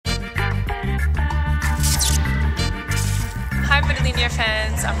Medellin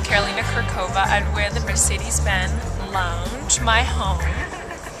fans, I'm Karolina Kurkova and we're in the Mercedes Benz Lounge, my home,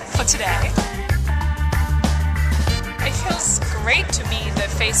 for today. It feels great to be the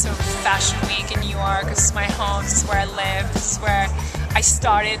face of Fashion Week in New York. This is my home, this is where I live, this is where I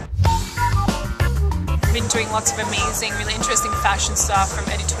started. I've been doing lots of amazing, really interesting fashion stuff,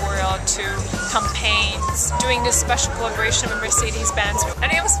 from editorial to campaigns, doing this special collaboration with Mercedes Benz. And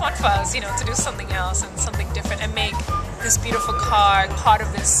it was fun for us, to do something else and something different and make this beautiful car part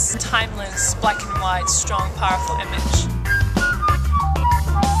of this timeless, black and white, strong, powerful image.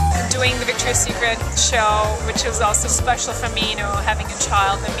 Doing the Victoria's Secret show, which was also special for me, having a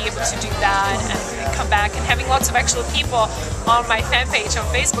child and be able to do that and come back, and having lots of actual people on my fan page on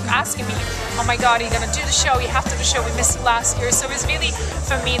Facebook asking me, oh my god, are you going to do the show? You have to do the show, we missed you last year. So it was really,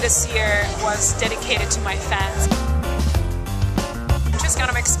 for me this year, was dedicated to my fans. Just kind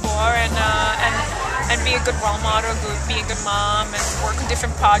of explore and be a good role model, be a good mom, and work on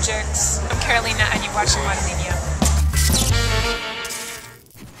different projects. I'm Karolina and you're watching Medellin.